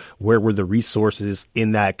there, where were the resources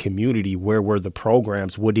in that community? Where were the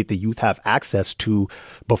programs? What did the youth have access to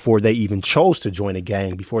before they even chose to join a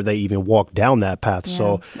gang, before they even walked down that path? Yeah.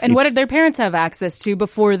 So and what did their parents have access to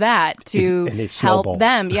before that to help snowballs.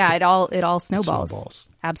 them? Yeah, it all snowballs.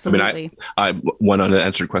 Absolutely. I mean, one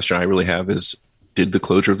unanswered question I really have is, did the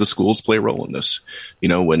closure of the schools play a role in this? You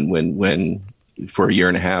know, when for a year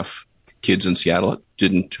and a half, kids in Seattle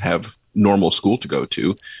didn't have normal school to go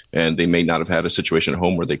to, and they may not have had a situation at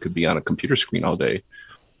home where they could be on a computer screen all day.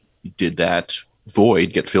 Did that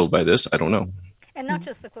void get filled by this? I don't know. And not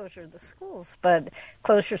just the closure of the schools, but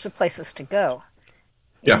closures of places to go.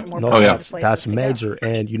 Yeah. That's major.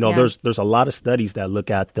 And, there's a lot of studies that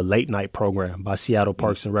look at the late night program by Seattle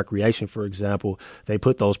Parks and Recreation, for example. They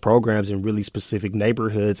put those programs in really specific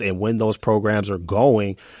neighborhoods. And when those programs are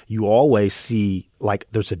going, you always see like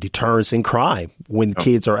there's a deterrence in crime when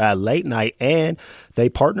kids are at late night. And they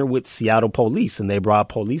partner with Seattle police, and they brought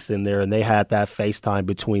police in there, and they had that FaceTime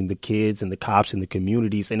between the kids and the cops and the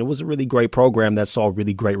communities. And it was a really great program that saw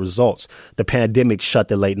really great results. The pandemic shut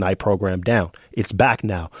the late night program down. It's back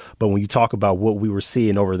now. But when you talk about what we were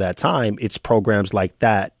seeing over that time, it's programs like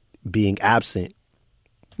that being absent.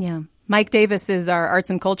 Yeah. Mike Davis is our arts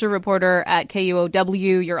and culture reporter at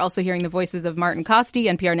KUOW. You're also hearing the voices of Martin Costi,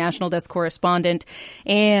 NPR National Desk correspondent,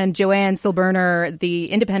 and Joanne Silberner,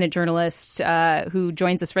 the independent journalist who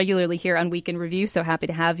joins us regularly here on Week in Review. So happy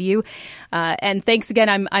to have you. And thanks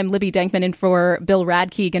again. I'm Libby Denkman in for Bill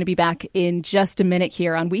Radke. Going to be back in just a minute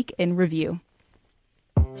here on Week in Review.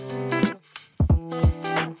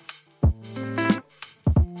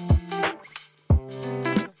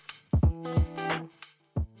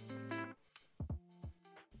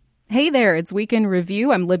 Hey there, it's Week in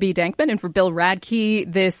Review. I'm Libby Denkman, and for Bill Radke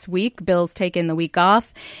this week, Bill's taken the week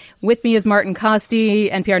off. With me is Martin Costi,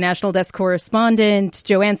 NPR National Desk correspondent,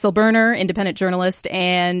 Joanne Silberner, independent journalist,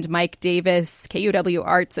 and Mike Davis, KUOW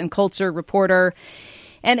arts and culture reporter.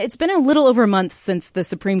 And it's been a little over a month since the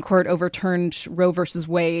Supreme Court overturned Roe versus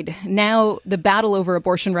Wade. Now the battle over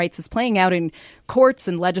abortion rights is playing out in courts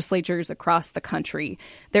and legislatures across the country.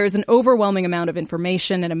 There is an overwhelming amount of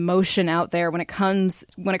information and emotion out there when it comes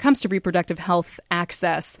to reproductive health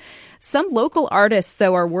access. Some local artists,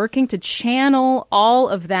 though, are working to channel all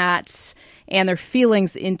of that and their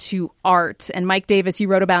feelings into art. And Mike Davis, you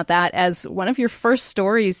wrote about that as one of your first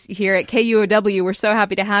stories here at KUOW. We're so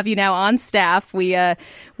happy to have you now on staff. We're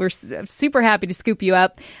super happy to scoop you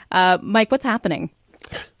up. Mike, what's happening?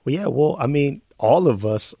 Well, I mean, all of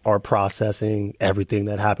us are processing everything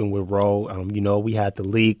that happened with Roe. We had the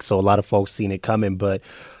leak, so a lot of folks seen it coming. But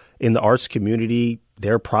in the arts community,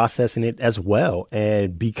 they're processing it as well.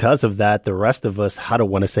 And because of that, the rest of us, I don't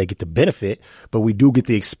want to say get the benefit, but we do get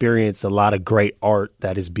to experience a lot of great art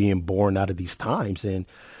that is being born out of these times. And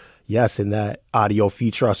yes, in that audio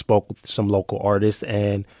feature, I spoke with some local artists.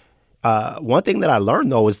 And one thing that I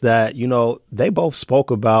learned, though, is that, they both spoke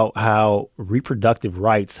about how reproductive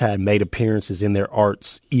rights had made appearances in their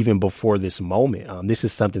arts even before this moment. This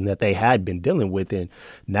is something that they had been dealing with, and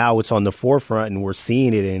now it's on the forefront and we're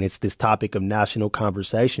seeing it, and it's this topic of national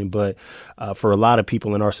conversation. But for a lot of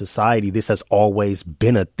people in our society, this has always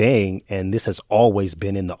been a thing, and this has always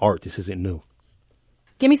been in the art. This isn't new.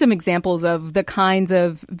 Give me some examples of the kinds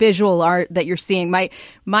of visual art that you're seeing.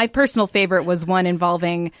 My personal favorite was one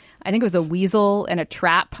involving, I think it was a weasel and a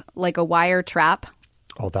trap, like a wire trap.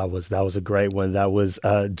 Oh, that was a great one. That was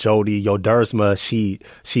Jody Yodersma.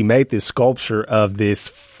 She made this sculpture of this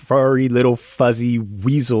furry little fuzzy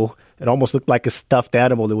weasel. It almost looked like a stuffed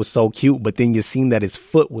animal. It was so cute. But then you seen that his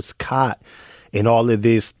foot was caught in all of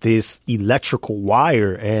this electrical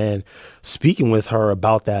wire. And speaking with her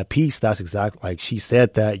about that piece, that's exactly like she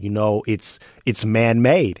said that, it's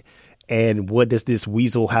man-made. And what does this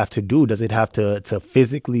weasel have to do? Does it have to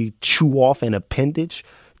physically chew off an appendage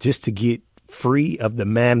just to get free of the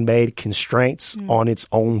man-made constraints on its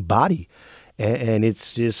own body? And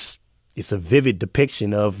it's a vivid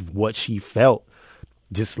depiction of what she felt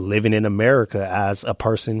just living in America as a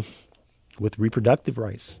person with reproductive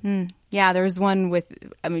rights. Yeah, there was one with,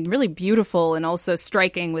 really beautiful and also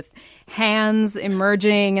striking, with hands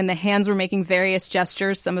emerging, and the hands were making various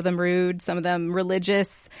gestures, some of them rude, some of them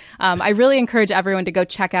religious. I really encourage everyone to go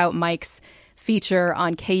check out Mike's feature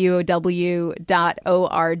on KUOW.org.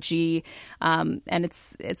 And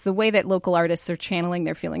it's the way that local artists are channeling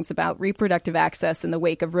their feelings about reproductive access in the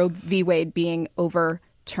wake of Roe v. Wade being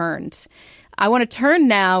overturned. I want to turn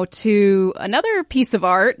now to another piece of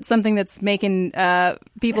art, something that's making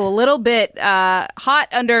people a little bit hot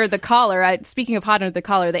under the collar. Speaking of hot under the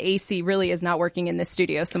collar, the AC really is not working in this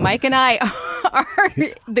studio. So Mike and I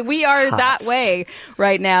we are that way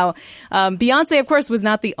right now. Beyonce, of course, was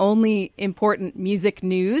not the only important music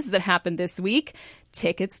news that happened this week.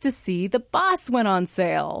 Tickets to see The Boss went on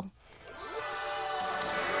sale.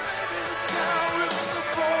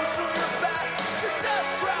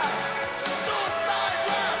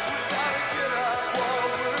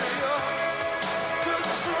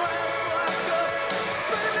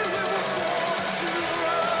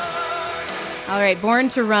 All right, Born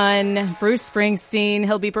to Run, Bruce Springsteen.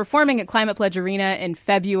 He'll be performing at Climate Pledge Arena in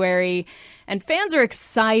February. And fans are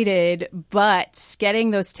excited, but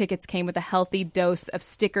getting those tickets came with a healthy dose of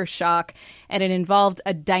sticker shock, and it involved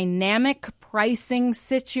a dynamic pricing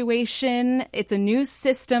situation. It's a new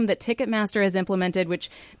system that Ticketmaster has implemented, which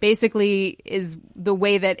basically is the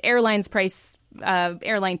way that airlines price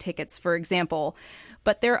airline tickets, for example.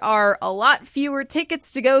 But there are a lot fewer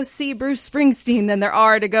tickets to go see Bruce Springsteen than there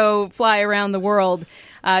are to go fly around the world.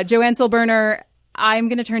 Joanne Silberner, I'm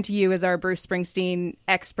going to turn to you as our Bruce Springsteen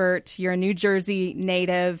expert. You're a New Jersey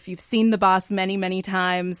native. You've seen The Boss many, many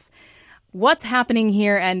times. What's happening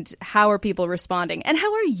here, and how are people responding? And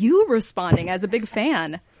how are you responding as a big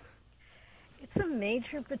fan? It's a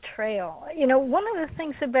major betrayal. You know, one of the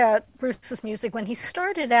things about Bruce's music, when he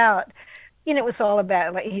started out, you know, it was all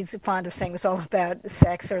about, like he's fond of saying, it was all about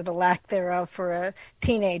sex or the lack thereof for a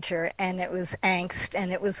teenager, and it was angst,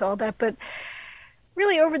 and it was all that. But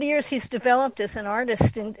really, over the years, he's developed as an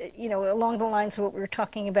artist, and, you know, along the lines of what we were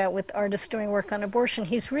talking about with artists doing work on abortion,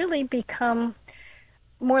 he's really become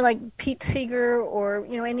more like Pete Seeger or,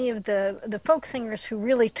 you know, any of the folk singers who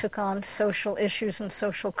really took on social issues and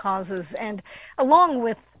social causes, and along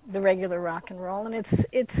with the regular rock and roll. And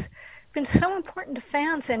it's been so important to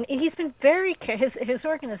fans, and he's been very his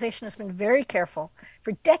organization has been very careful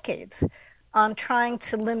for decades on trying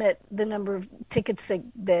to limit the number of tickets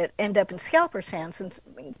that end up in scalpers' hands and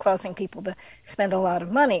causing people to spend a lot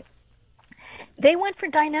of money. They went for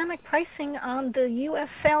dynamic pricing on the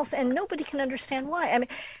U.S. sales, and nobody can understand why. I mean,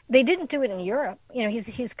 they didn't do it in Europe. You know,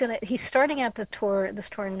 he's starting out this tour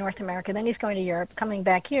in North America, then he's going to Europe, coming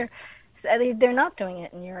back here. So they're not doing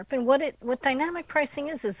it in Europe. And what dynamic pricing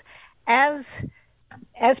is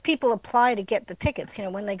as people apply to get the tickets, you know,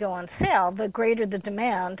 when they go on sale, the greater the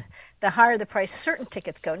demand, the higher the price certain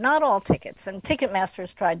tickets go. Not all tickets. And Ticketmaster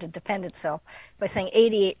has tried to defend itself by saying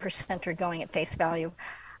 88% are going at face value.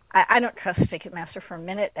 I don't trust Ticketmaster for a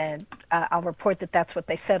minute, and I'll report that that's what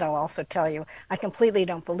they said. I'll also tell you I completely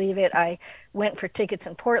don't believe it. I went for tickets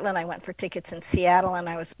in Portland. I went for tickets in Seattle, and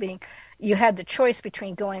you had the choice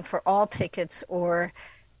between going for all tickets or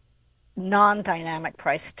non-dynamic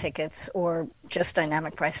price tickets or just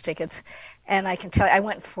dynamic price tickets. And I can tell you,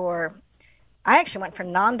 I actually went for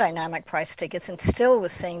non-dynamic price tickets and still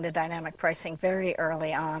was seeing the dynamic pricing very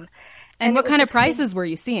early on. And what kind of prices were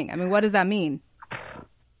you seeing? I mean, what does that mean?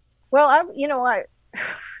 Well,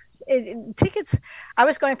 tickets, I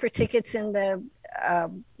was going for tickets in the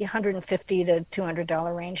 $150 to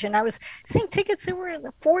 $200 range, and I was seeing tickets that were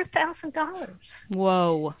 $4,000.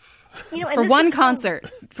 Whoa. You know, for one concert.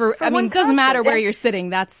 I mean, it doesn't matter where you're sitting.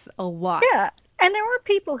 That's a lot. Yeah. And there were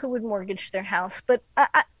people who would mortgage their house. But,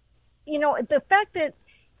 you know, the fact that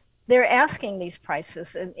they're asking these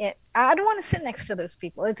prices, I don't want to sit next to those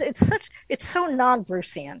people. It's so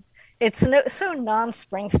non-Brucean. It's so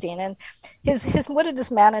non-Springsteen. And what did his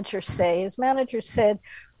manager say? His manager said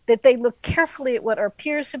that they look carefully at what our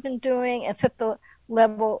peers have been doing and set the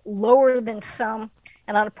level lower than some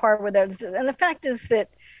and on a par with others. And the fact is that,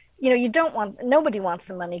 you know, nobody wants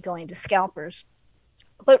the money going to scalpers.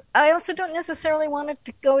 But I also don't necessarily want it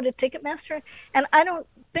to go to Ticketmaster. And I don't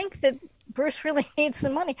think that Bruce really needs the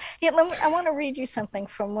money. I want to read you something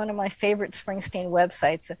from one of my favorite Springsteen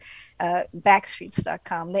websites,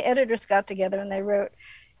 Backstreets.com. The editors got together and they wrote,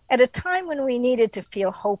 "At a time when we needed to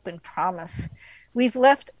feel hope and promise, we've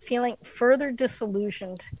left feeling further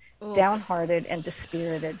disillusioned, downhearted, and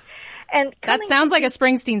dispirited." And that sounds like a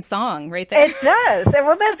Springsteen song right there. It does.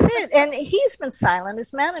 Well, that's it. And he's been silent.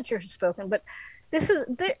 His manager has spoken. But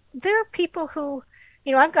there are people who,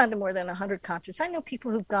 you know, I've gone to more than 100 concerts. I know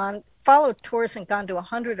people who've followed tours and gone to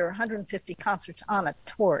 100 or 150 concerts on a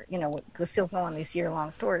tour, you know, because they'll go on these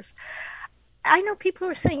year-long tours. I know people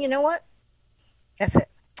who are saying, you know what? That's it.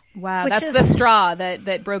 Wow, that's the straw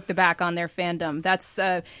that broke the back on their fandom. That's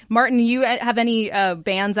Martin. You have any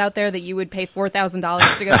bands out there that you would pay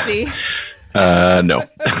 $4,000 to go see? No,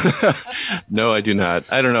 no, I do not.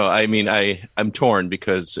 I don't know. I mean, I'm torn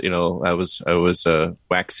because, you know, I was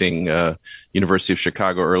waxing University of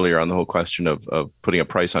Chicago earlier on the whole question of putting a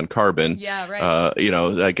price on carbon. Yeah, right.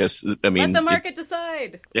 I guess, I mean, let the market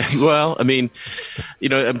decide. Well, I mean,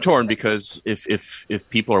 I'm torn because if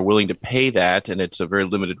people are willing to pay that and it's a very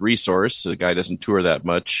limited resource, the guy doesn't tour that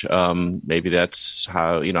much. Maybe that's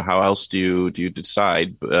how else do you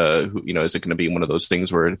decide? Is it going to be one of those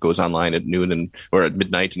things where it goes online at noon or at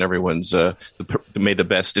midnight and everyone's may the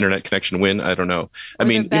best internet connection win? I don't know. I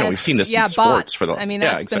mean, we've seen this in sports bots.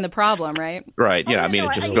 That's been the problem, right? Right. Yeah.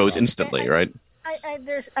 It just goes instantly, right?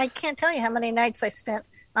 I can't tell you how many nights I spent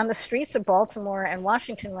on the streets of Baltimore and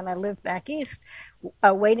Washington when I lived back east,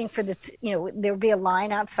 waiting for there would be a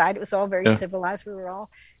line outside. It was all very civilized. We were all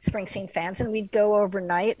Springsteen fans, and we'd go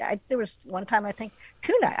overnight. There was one time, I think,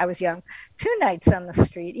 I was young, 2 nights on the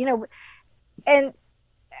street, and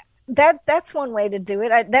that's one way to do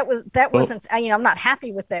it. Wasn't, I'm not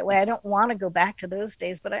happy with that way. I don't want to go back to those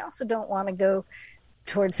days, but I also don't want to go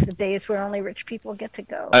towards the days where only rich people get to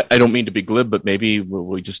go. I don't mean to be glib, but maybe what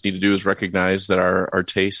we just need to do is recognize that our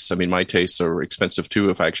tastes, my tastes are expensive too.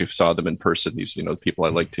 If I actually saw them in person, these, people I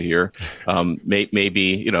like to hear,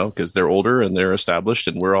 maybe, because they're older and they're established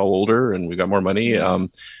and we're all older and we got more money.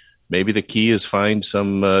 Maybe the key is find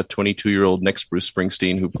some 22-year-old next Bruce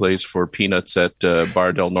Springsteen who plays for peanuts at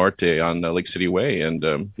Bar del Norte on Lake City Way and,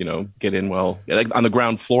 get in on the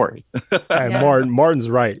ground floor. And Martin's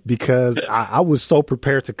right, because I was so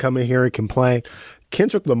prepared to come in here and complain.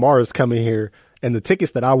 Kendrick Lamar is coming here, and the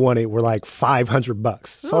tickets that I wanted were like $500.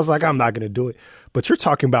 So I was like, I'm not going to do it. But you're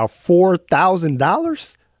talking about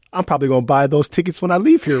 $4,000? I'm probably going to buy those tickets when I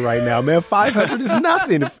leave here right now, man. 500 is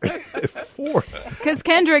nothing. Because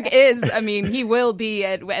Kendrick is, he will be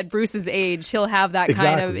at Bruce's age. He'll have that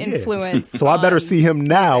kind of influence. So I better see him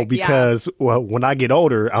now because when I get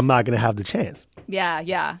older, I'm not going to have the chance.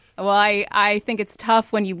 Yeah. Well, I think it's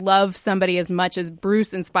tough when you love somebody as much as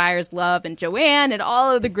Bruce inspires love, and Joanne and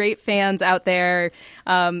all of the great fans out there.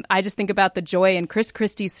 I just think about the joy in Chris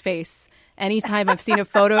Christie's face anytime I've seen a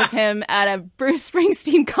photo of him at a Bruce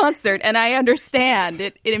Springsteen concert, and I understand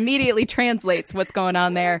it immediately translates what's going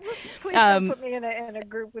on there. Please don't put me in a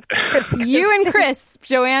group with Chris. You and Chris,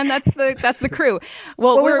 Joanne, that's the crew.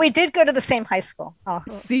 Well, we did go to the same high school. Oh.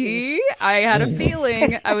 See, I had a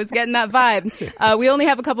feeling I was getting that vibe. We only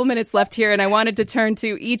have a couple minutes left here, and I wanted to turn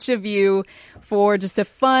to each of you for just a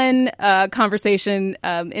fun conversation.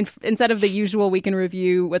 Instead of the usual week in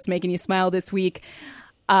review, what's making you smile this week.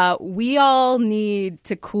 We all need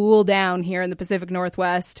to cool down here in the Pacific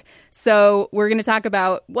Northwest. So we're going to talk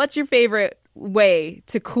about what's your favorite way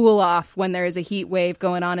to cool off when there is a heat wave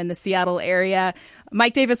going on in the Seattle area.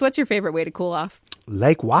 Mike Davis, what's your favorite way to cool off?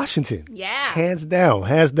 Lake Washington. Yeah. Hands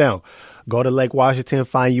down. Go to Lake Washington,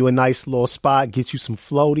 find you a nice little spot, get you some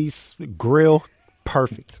floaties, grill.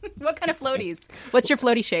 Perfect. What kind of floaties? What's your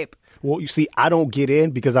floaty shape? Well, you see, I don't get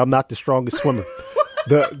in because I'm not the strongest swimmer.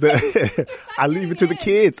 I leave it to the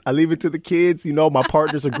kids. My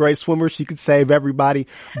partner's a great swimmer. She could save everybody.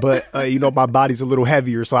 But, my body's a little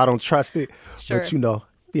heavier, so I don't trust it. Sure. But,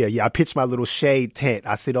 I pitch my little shade tent.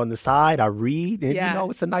 I sit on the side. I read. And,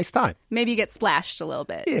 it's a nice time. Maybe you get splashed a little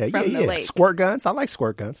bit from the lake. Squirt guns. I like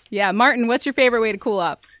squirt guns. Yeah. Martin, what's your favorite way to cool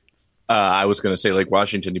off? I was going to say Lake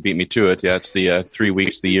Washington. You beat me to it. Yeah, it's the 3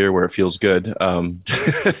 weeks of the year where it feels good,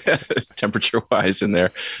 temperature-wise in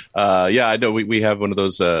there. I know we have one of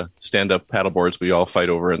those stand-up paddle boards we all fight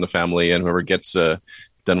over in the family, and whoever gets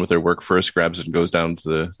done with their work first grabs it and goes down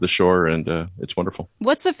to the shore, and it's wonderful.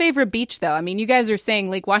 What's the favorite beach, though? You guys are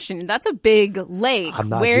saying Lake Washington. That's a big lake.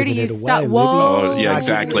 Where do you stop? Whoa! Oh, yeah,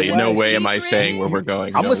 exactly. No way am I saying where we're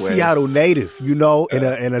going. I'm a Seattle native, in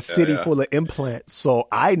a city full of implants, so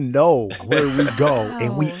I know where we go,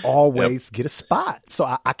 and we always get a spot. So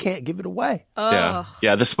I can't give it away. Oh.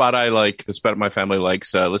 Yeah. The spot I like, the spot my family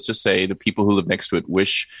likes. Let's just say the people who live next to it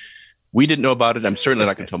wish we didn't know about it. I'm certainly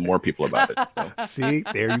not going to tell more people about it. So. See,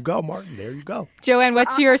 there you go, Martin. There you go. Joanne,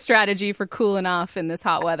 what's your strategy for cooling off in this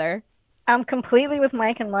hot weather? I'm completely with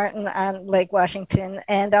Mike and Martin on Lake Washington.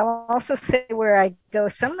 And I'll also say where I go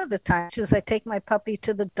some of the times is I take my puppy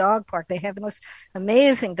to the dog park. They have the most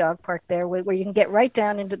amazing dog park there where you can get right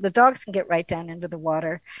down into the dogs can get right down into the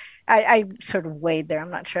water. I sort of wade there.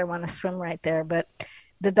 I'm not sure I want to swim right there, but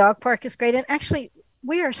the dog park is great. And actually,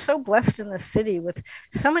 we are so blessed in this city with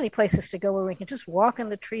so many places to go where we can just walk in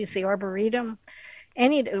the trees, the Arboretum,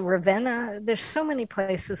 Ravenna. There's so many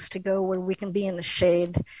places to go where we can be in the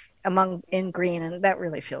shade in green, and that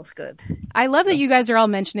really feels good. I love that you guys are all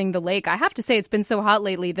mentioning the lake. I have to say it's been so hot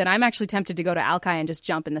lately that I'm actually tempted to go to Alki and just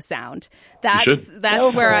jump in the Sound. That's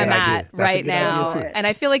where I'm at right now. And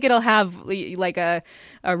I feel like it'll have like a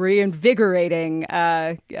a reinvigorating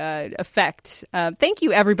effect. Thank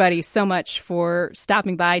you, everybody, so much for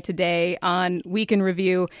stopping by today on Week in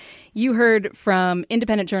Review. You heard from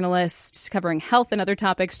independent journalist covering health and other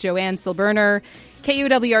topics, Joanne Silberner,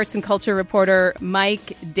 KUOW Arts and Culture reporter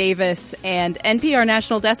Mike Davis, and NPR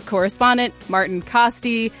National Desk correspondent Martin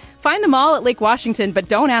Costi. Find them all at Lake Washington, but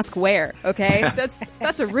don't ask where, okay?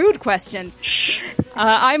 That's a rude question.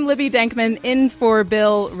 I'm Libby Denkman, in for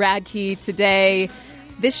Bill Radke today.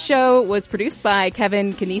 This show was produced by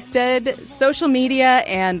Kevin Kniested, social media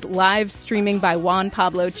and live streaming by Juan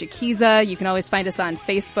Pablo Chiquiza. You can always find us on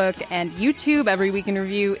Facebook and YouTube. Every Week in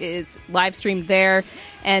Review is live streamed there.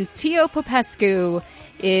 And Tio Popescu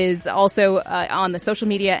is also on the social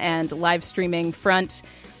media and live streaming front.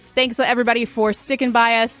 Thanks, everybody, for sticking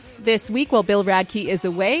by us this week while Bill Radke is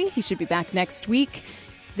away. He should be back next week.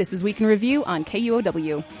 This is Week in Review on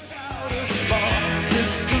KUOW.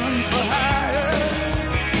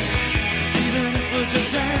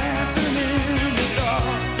 Just dancing in the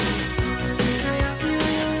dark.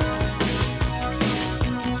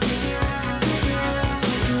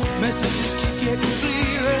 Messages keep getting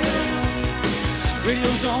clearer.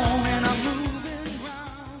 Radio's on and I'm moving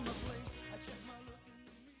around the place. I check my look in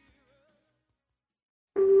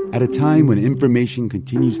the mirror. At a time when information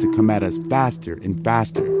continues to come at us faster and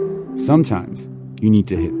faster, sometimes you need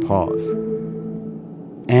to hit pause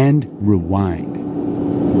and rewind.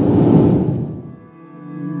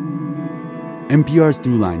 NPR's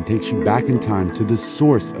Throughline takes you back in time to the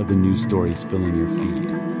source of the news stories filling your feed.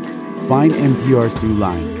 Find NPR's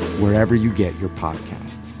Throughline wherever you get your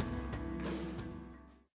podcasts.